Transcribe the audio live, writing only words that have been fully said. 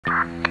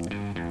Hello?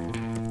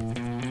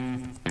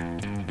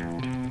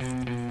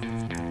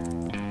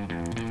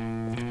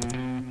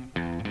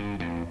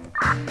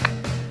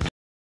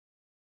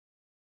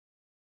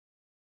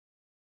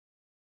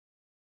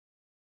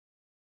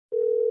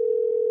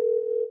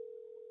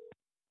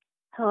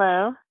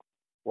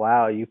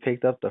 Wow, you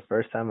picked up the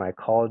first time I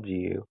called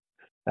you.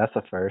 That's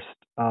a first.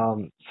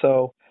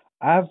 So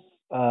I have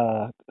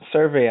a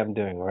survey I'm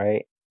doing,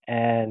 right?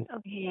 And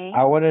Okay.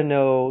 I want to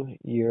know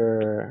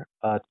your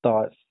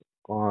thoughts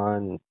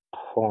on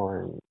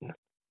porn.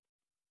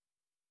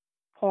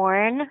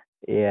 Porn?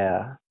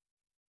 Yeah,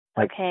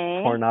 like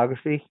Okay.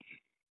 pornography.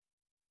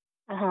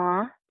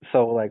 Uh-huh.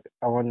 So like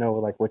I want to know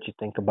like what you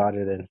think about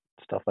it and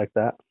stuff like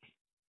that.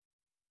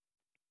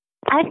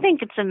 I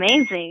think it's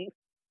amazing.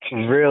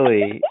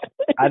 Really?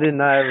 I did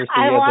not ever see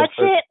I you at the watch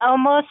first. it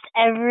almost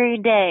every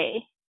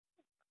day.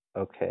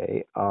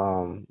 Okay.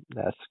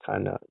 That's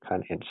kind of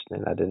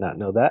interesting. I did not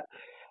know that.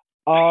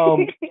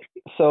 Um,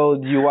 so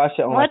do you watch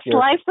it on like What's your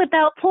life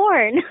without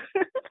porn?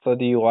 so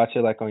do you watch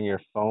it like on your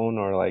phone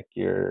or like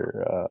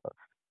your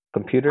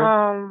computer?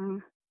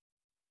 um,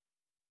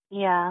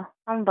 yeah,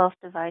 on both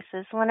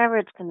devices, whenever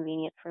it's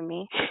convenient for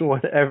me.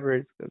 Whatever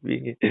it's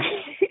convenient.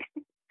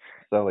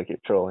 Sound like you're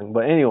trolling.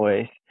 But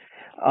anyways,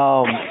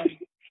 um,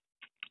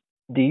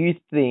 do you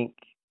think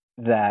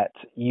that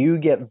you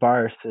get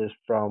viruses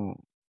from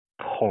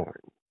porn?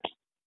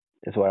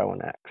 Is what I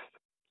want to ask.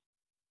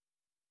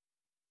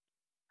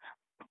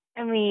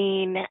 I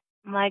mean,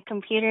 my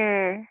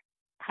computer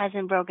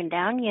hasn't broken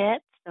down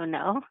yet, so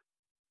no.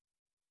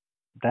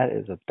 That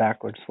is a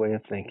backwards way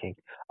of thinking.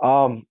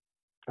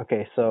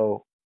 Okay,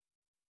 so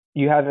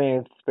you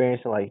haven't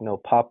experienced like no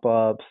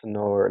pop-ups,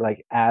 nor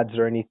like ads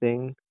or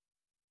anything.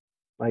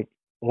 Like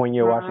when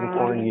you're watching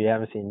porn, Um, you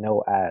haven't seen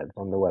no ads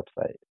on the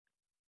website.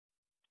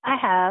 I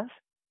have,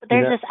 but You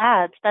there's know, just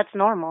ads. That's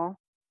normal.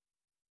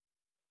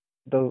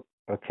 those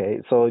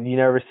okay. So you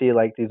never see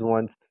like these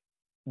ones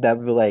that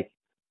will like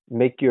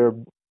make your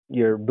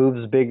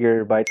boobs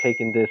bigger by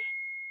taking this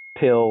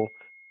pill.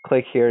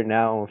 Click here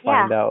now and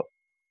Yeah, find out.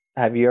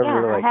 Have you yeah,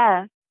 ever I like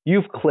have.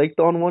 you've clicked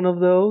on one of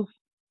those?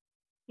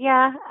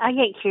 Yeah, I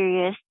get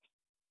curious.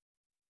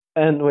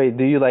 And wait,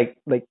 do you like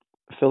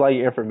fill out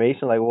your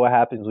information? Like what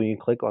happens when you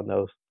click on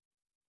those?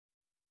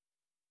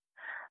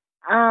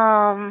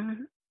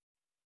 Um,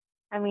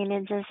 I mean,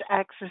 it just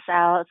X's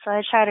out, so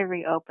I try to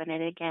reopen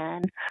it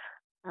again.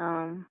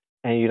 Um,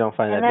 And you don't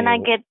find and that then I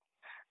being get,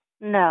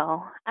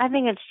 no, I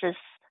think it's just,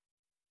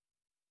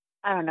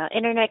 I don't know,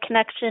 internet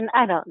connection.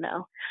 I don't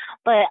know.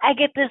 But I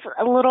get this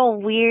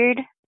little weird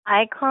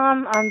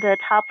icon on the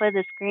top of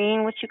the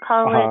screen, what you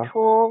call it, uh-huh.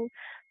 tool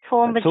A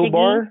majiggy.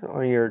 toolbar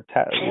on your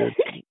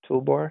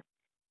toolbar?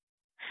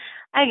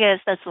 I guess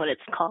that's what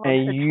it's called,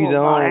 And a you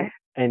toolbar. don't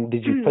and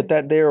did you put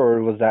that there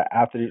or was that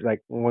after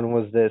like when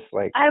was this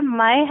like I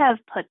might have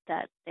put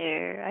that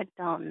there. I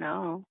don't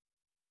know.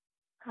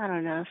 I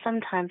don't know.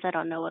 Sometimes I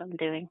don't know what I'm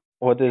doing.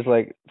 what is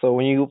like so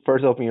when you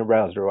first open your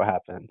browser what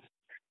happens?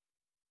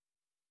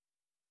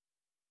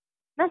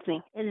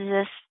 Nothing. It's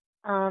just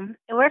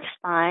it works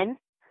fine.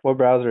 What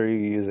browser are you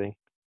using?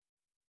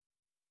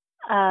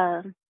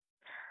 Uh,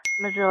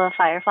 Mozilla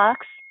Firefox.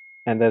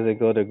 And does it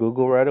go to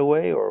Google right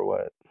away or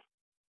what?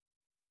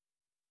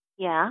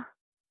 Yeah.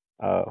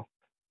 Oh,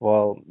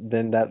 well,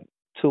 then that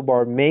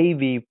toolbar may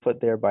be put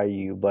there by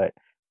you, but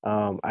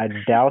I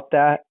doubt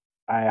that.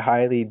 I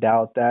highly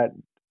doubt that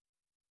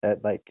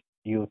like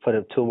you would put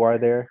a toolbar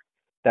there.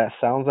 That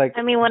sounds like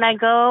I mean, when I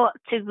go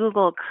to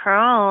Google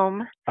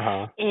Chrome,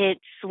 uh-huh. it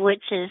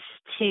switches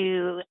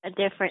to a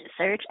different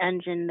search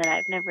engine that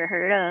I've never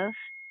heard of.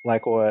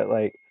 Like what?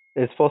 Like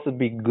it's supposed to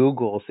be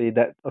Google. See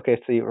that?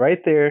 Okay, see right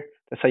there.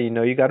 That's how you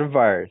know you got a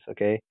virus.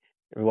 Okay,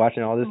 you're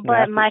watching all this But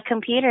nasty. my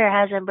computer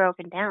hasn't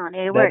broken down.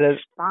 It That works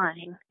is,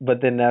 fine.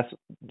 but then that's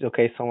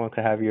okay. Someone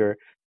could have your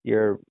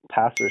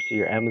passwords to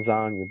your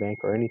Amazon, your bank,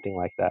 or anything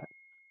like that.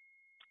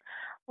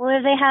 Well,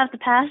 if they have the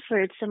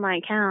passwords to my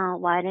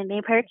account, why didn't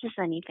they purchase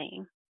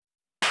anything?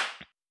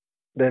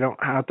 They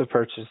don't have to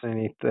purchase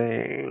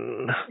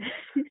anything.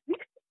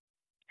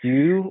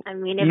 You I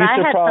mean, if you I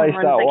should had probably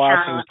someone's stop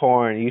watching account,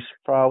 porn. You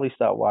should probably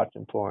stop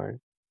watching porn.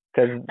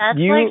 Cause that's like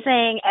you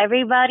saying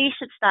everybody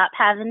should stop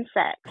having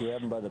sex.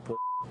 Grab him by the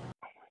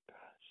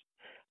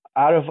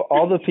out of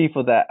all the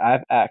people that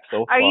I've asked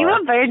so Are you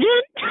far, a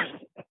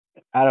virgin?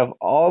 out of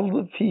all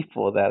the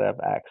people that I've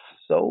asked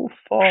so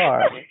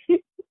far,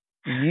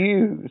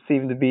 you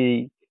seem to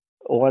be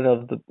one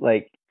of the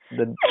like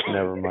the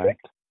never mind.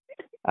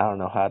 I don't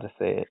know how to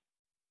say it.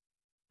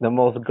 The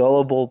most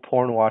gullible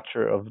porn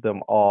watcher of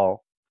them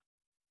all.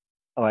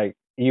 Like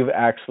you've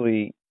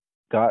actually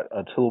got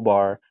a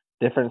toolbar,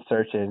 different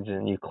search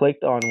engine. You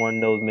clicked on one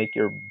of those make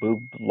your boob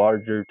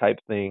larger type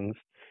things,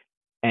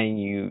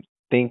 and you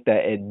think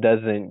that it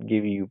doesn't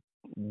give you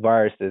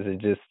viruses. It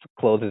just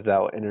closes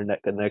out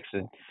internet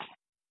connection.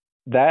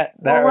 That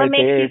Well, what right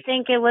makes there you is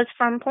think it was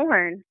from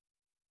porn?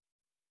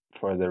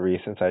 for the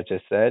reasons I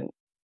just said.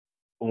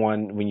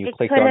 One, when you It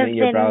clicked could on it, have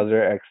your been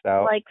browser X'd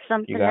out. like You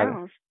something got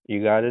else.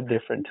 you got a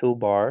different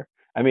toolbar.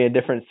 I mean, a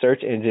different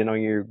search engine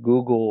on your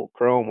Google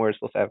Chrome, where it's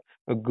supposed to have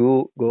a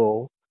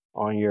Google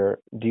on your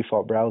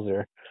default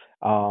browser.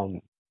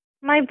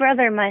 My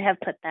brother might have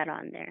put that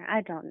on there.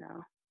 I don't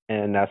know.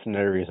 And that's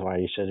another reason why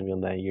you shouldn't be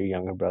letting your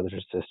younger brother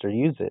or sister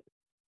use it.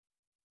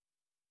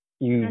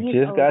 You No, he's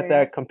just got older.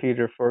 that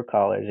computer for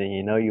college, and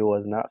you know you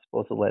was not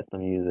supposed to let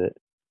them use it.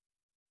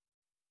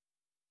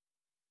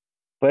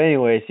 But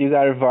anyways, you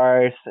got a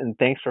virus, and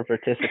thanks for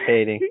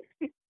participating.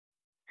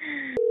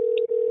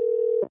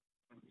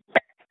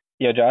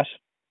 Yo, Josh?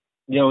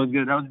 Yo, what's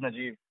good? That was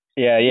Najeb.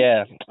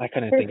 Yeah. I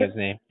couldn't think of his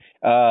name.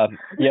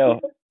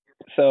 Yo,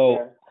 so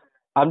Yeah.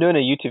 I'm doing a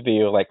YouTube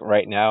video like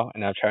right now,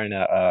 and I'm trying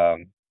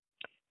to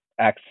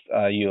ask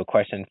you a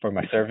question for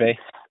my survey,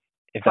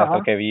 if that's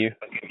okay with you.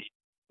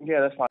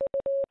 Yeah, that's fine.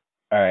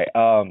 All right.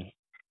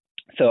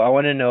 So I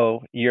want to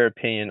know your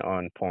opinion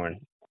on porn.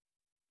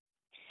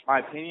 My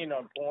opinion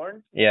on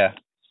porn? Yeah.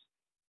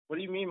 What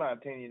do you mean, my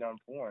opinion on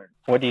porn?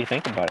 What do you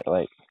think about it?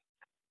 Like,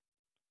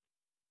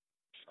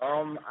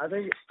 I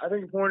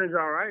think porn is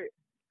all right.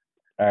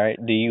 all right.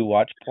 Do you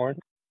watch porn?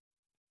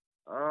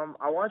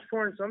 I watch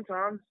porn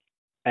sometimes.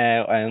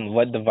 And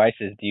what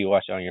devices do you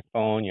watch on your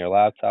phone, your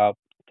laptop,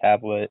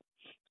 tablet,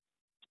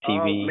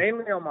 TV?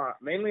 Mainly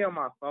on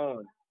my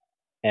phone.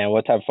 And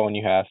what type of phone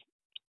you have?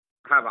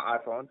 I have an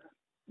iPhone.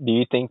 Do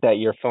you think that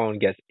your phone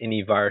gets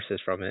any viruses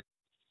from it?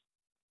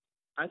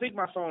 I think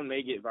my phone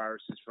may get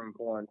viruses from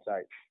porn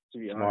sites. To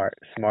be Smart.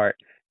 honest.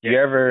 You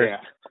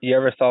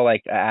ever saw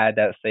like an ad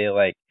that say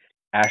like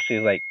actually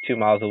like 2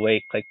 miles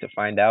away, click to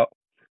find out?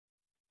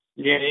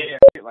 Yeah,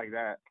 shit like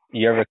that.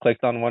 You ever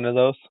clicked on one of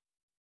those?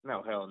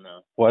 No, hell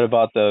no. What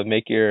about the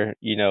make your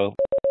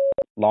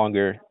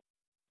longer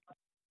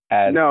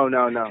ad? No.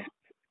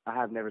 I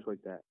have never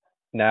clicked that.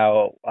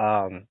 Now,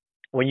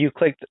 when you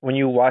try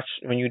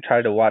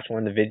to watch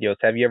one of the videos,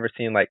 have you ever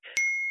seen like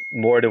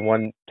more than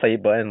one play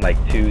button, like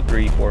 2,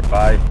 3, 4,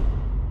 5?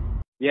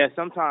 Yeah,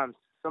 sometimes,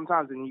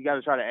 and you got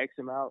to try to X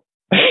them out.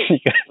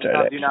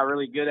 Sometimes you're not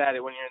really good at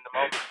it when you're in the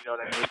moment. You know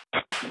what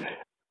I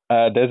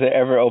mean? Does it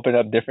ever open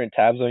up different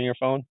tabs on your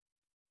phone?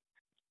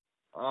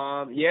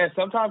 Yeah,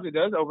 sometimes it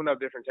does open up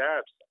different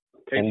tabs.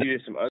 Takes you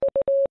to some other.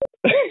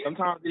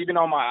 Sometimes even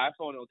on my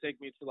iPhone, it'll take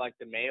me to like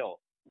the mail.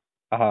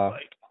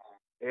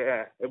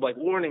 It'll like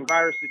warning,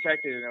 virus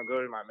detected, and it'll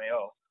go to my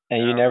mail.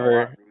 And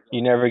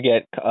you never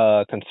get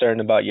concerned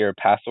about your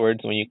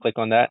passwords when you click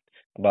on that,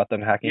 about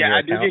them hacking your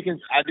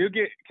account? I do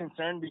get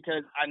concerned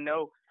because I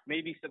know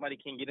maybe somebody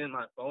can get in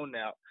my phone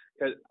now,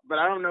 but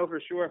I don't know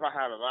for sure if I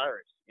have a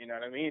virus. You know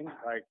what I mean?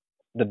 Like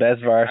the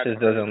best viruses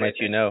doesn't let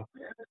you know.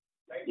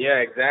 Yeah,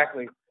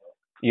 exactly.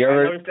 I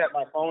noticed that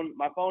my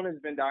phone has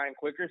been dying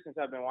quicker since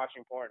I've been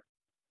watching porn.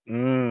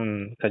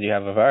 Because you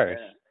have a virus.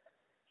 Yeah.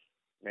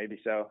 Maybe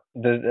so.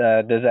 Does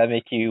that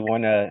make you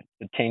want to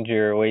change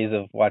your ways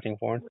of watching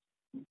porn?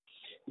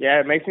 Yeah,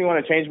 it makes me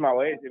want to change my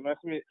ways. It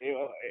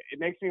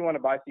makes me want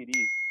to buy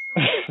CDs.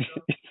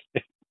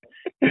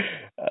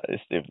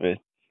 That's stupid.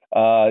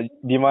 Do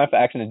you mind if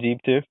I ask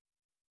Najeb too?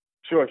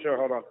 Sure.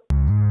 Hold on.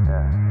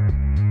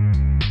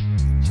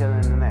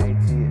 Chillin' in the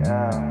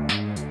ATL.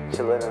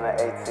 Chillin' in the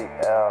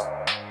ATL.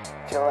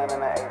 Chillin' in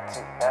the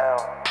ATL.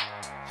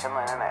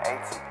 Chillin' in the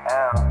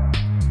ATL.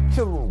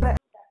 Chillin'.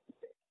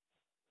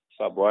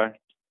 What's up, boy?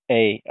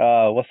 Hey,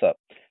 what's up?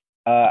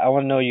 I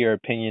want to know your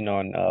opinion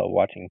on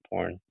watching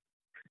porn.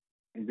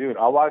 Dude,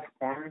 I watch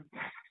porn.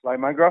 Like,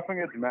 my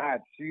girlfriend gets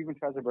mad. She even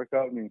tries to break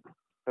up with me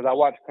because I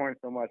watch porn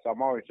so much.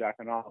 I'm always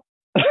jacking off.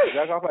 I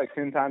jack off like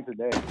 10 times a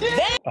day.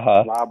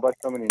 I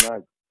bust so many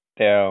nuts.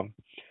 Damn.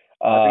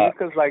 I think it's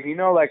because, like,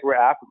 we're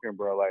African,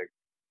 bro. Like,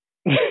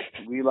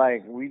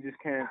 we just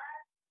can't.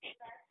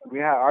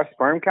 Our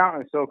sperm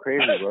count is so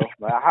crazy, bro.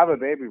 Like, I have a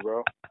baby,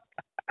 bro.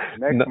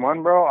 Next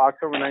month, bro,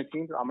 October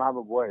 19th, I'm going to have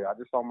a boy. I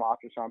just saw my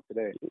ultrasound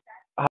today.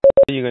 How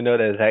are you going to know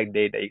the exact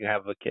date that you can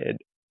have a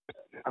kid?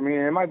 I mean,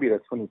 it might be the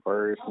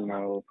 21st,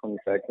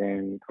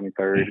 22nd,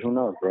 23rd. Who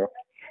knows, bro?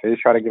 They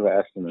just try to give an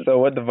estimate. So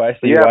what device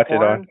do you watch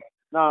it on?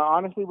 No,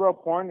 honestly, bro,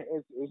 porn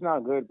is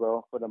not good,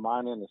 bro, for the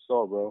mind and the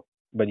soul, bro.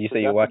 But you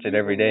say you watch it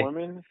every day.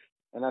 Women,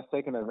 and that's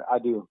I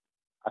do.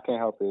 I can't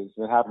help it. It's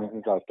been happening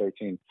since I was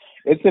 13.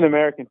 It's an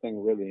American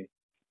thing, really.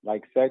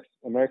 Like sex,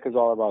 America's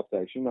all about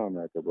sex. You know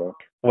America, bro.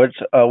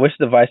 Which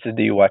devices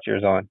do you watch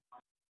yours on?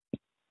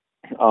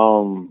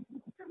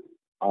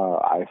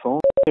 iPhone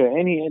or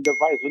any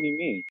device. What do you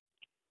mean?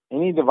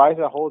 Any device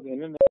that holds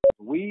internet.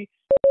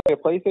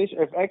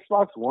 PlayStation. If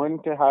Xbox One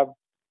could have,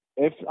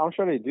 I'm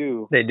sure they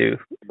do. They do.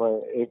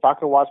 But if I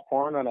could watch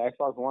porn on the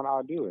Xbox One,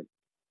 I'll do it.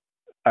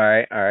 All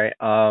right.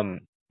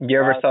 You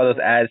ever saw those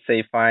ads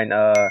say find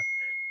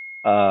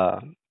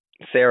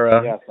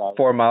Sarah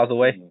 4 miles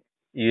away?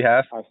 You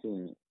have? I've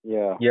seen it.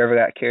 Yeah. You ever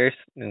got curious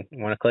and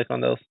want to click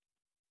on those?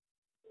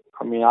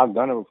 I mean, I've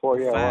done it before.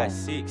 Yeah. 5,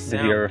 6,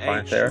 did you ever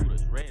find Sarah?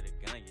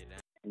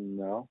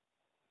 No.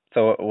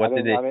 So what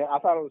did they? I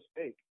thought it was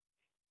fake.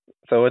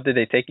 So what did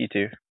they take you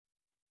to?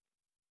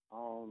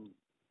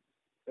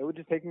 It would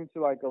just take me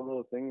to like a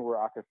little thing where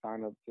I could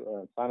sign up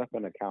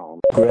an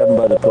account. Grab him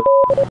by the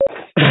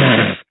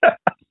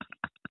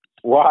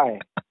Why?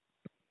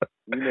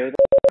 You made it?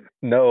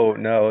 No.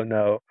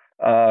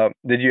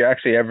 Did you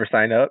actually ever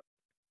sign up?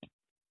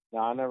 No,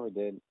 I never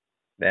did.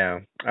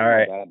 Damn. All My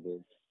right. dad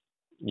did.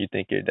 You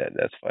think you're dead?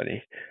 That's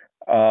funny.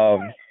 All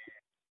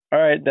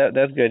right.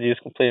 That's good. You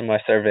just completed my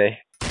survey.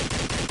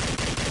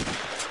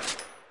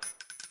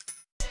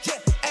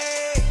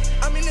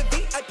 I'm in the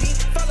VIP,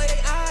 follow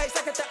their eyes,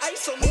 I got the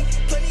ice on me,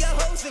 plenty of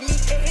hoes in me,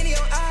 and any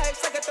on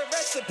ice, I got the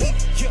recipe.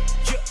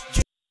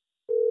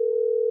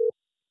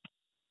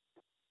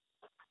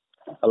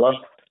 Hello?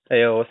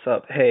 Hey, yo, what's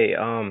up? Hey,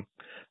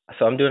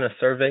 so I'm doing a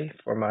survey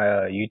for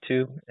my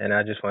YouTube, and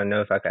I just want to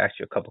know if I could ask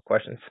you a couple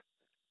questions.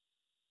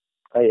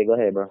 Oh, yeah, go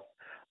ahead, bro. All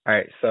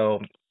right. So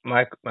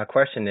my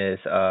question is,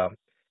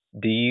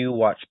 do you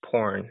watch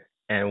porn,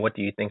 and what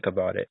do you think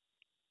about it?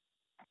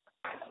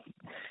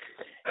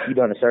 You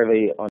doing a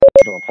survey on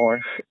doing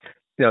porn?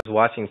 I was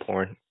watching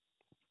porn.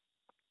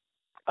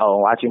 Oh,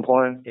 watching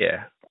porn?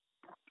 Yeah.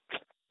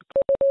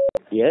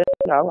 Yeah,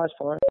 I watch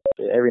porn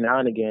every now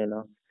and again,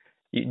 though.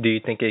 Do you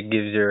think it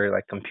gives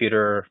your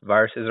computer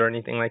viruses or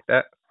anything like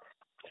that?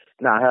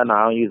 Nah, hell no,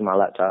 I don't use my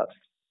laptop.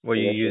 What do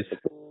you use?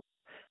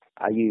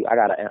 I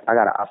got an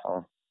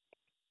iPhone.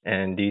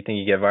 And do you think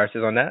you get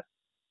viruses on that?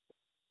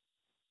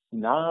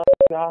 Nah,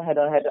 I had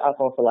the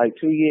iPhone for like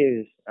 2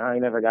 years. I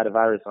ain't never got a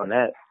virus on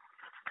that.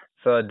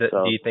 So do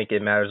you think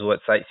it matters what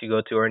sites you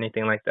go to or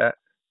anything like that?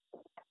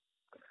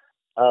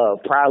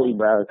 Probably,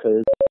 bro,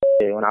 because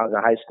when I was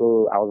in high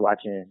school, I was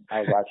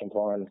watching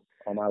porn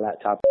on my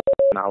laptop,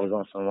 and I was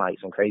on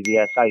some crazy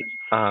ass sites.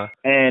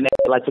 And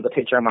they took a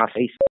picture of my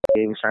face.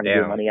 They was trying to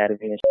get money out of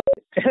me and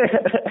shit.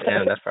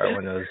 Damn, that's probably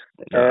one of those.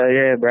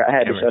 Yeah, bro, I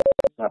had to show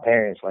my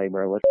parents,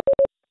 bro, what?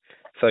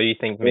 So you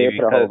think maybe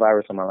put a whole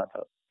virus on my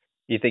laptop?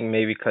 You think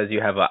maybe because you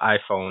have an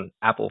iPhone,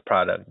 Apple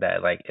product,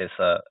 that it's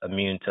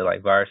immune to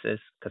viruses?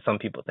 Because some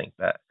people think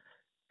that.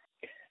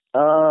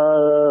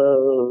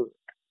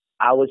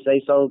 I would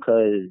say so,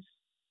 because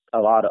a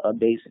lot of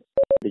updates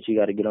that you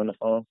got to get on the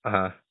phone.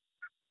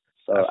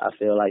 So I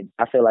feel like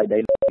they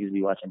used to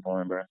be watching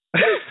porn, bro.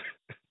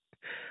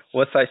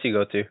 What sites you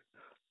go to?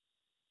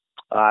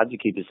 I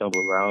just keep it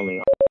simple, bro. Only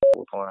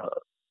on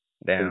Pornhub.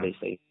 Damn. They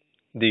say.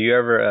 Do you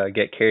ever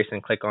get curious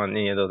and click on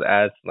any of those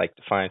ads, like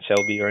to find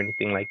Shelby or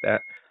anything like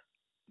that?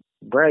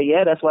 Bro,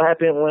 yeah, that's what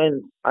happened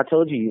when I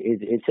told you.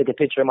 It took a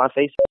picture of my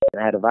face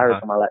and I had a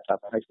virus on my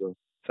laptop in high school.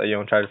 So you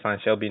don't try to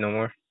find Shelby no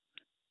more?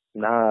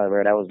 Nah,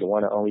 bro, that was the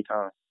one and only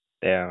time.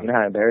 Damn. You know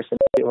how embarrassing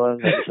it was?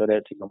 I had to show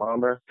that to your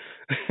mom, bro.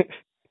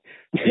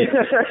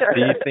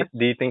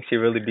 Do you think she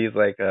really be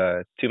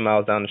 2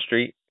 miles down the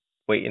street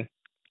waiting?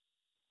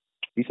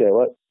 You said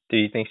what? Do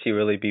you think she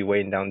really be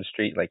waiting down the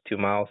street 2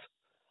 miles?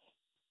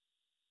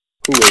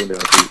 Who waiting down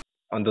the street?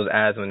 On those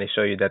ads when they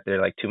show you that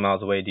they're 2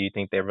 miles away, do you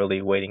think they're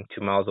really waiting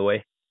 2 miles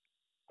away?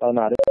 Oh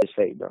no, this is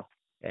fake, bro.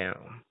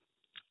 Damn.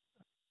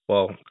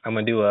 Well, I'm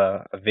gonna do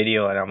a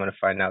video and I'm gonna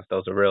find out if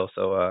those are real.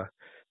 So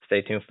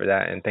stay tuned for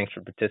that, and thanks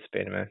for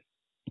participating, man.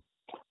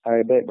 All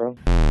right, bet, bro.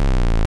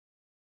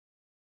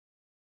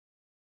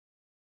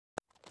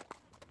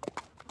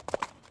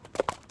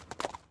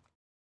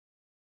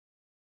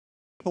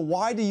 But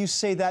why do you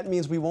say that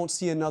means we won't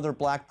see another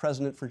black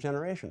president for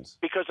generations?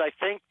 Because I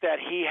think that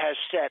he has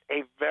set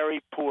a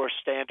very poor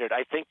standard.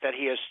 I think that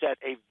he has set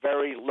a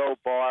very low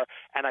bar,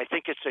 and I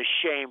think it's a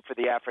shame for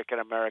the African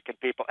American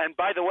people. And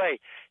by the way,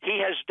 he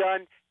has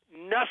done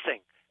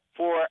nothing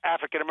for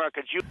African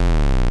Americans.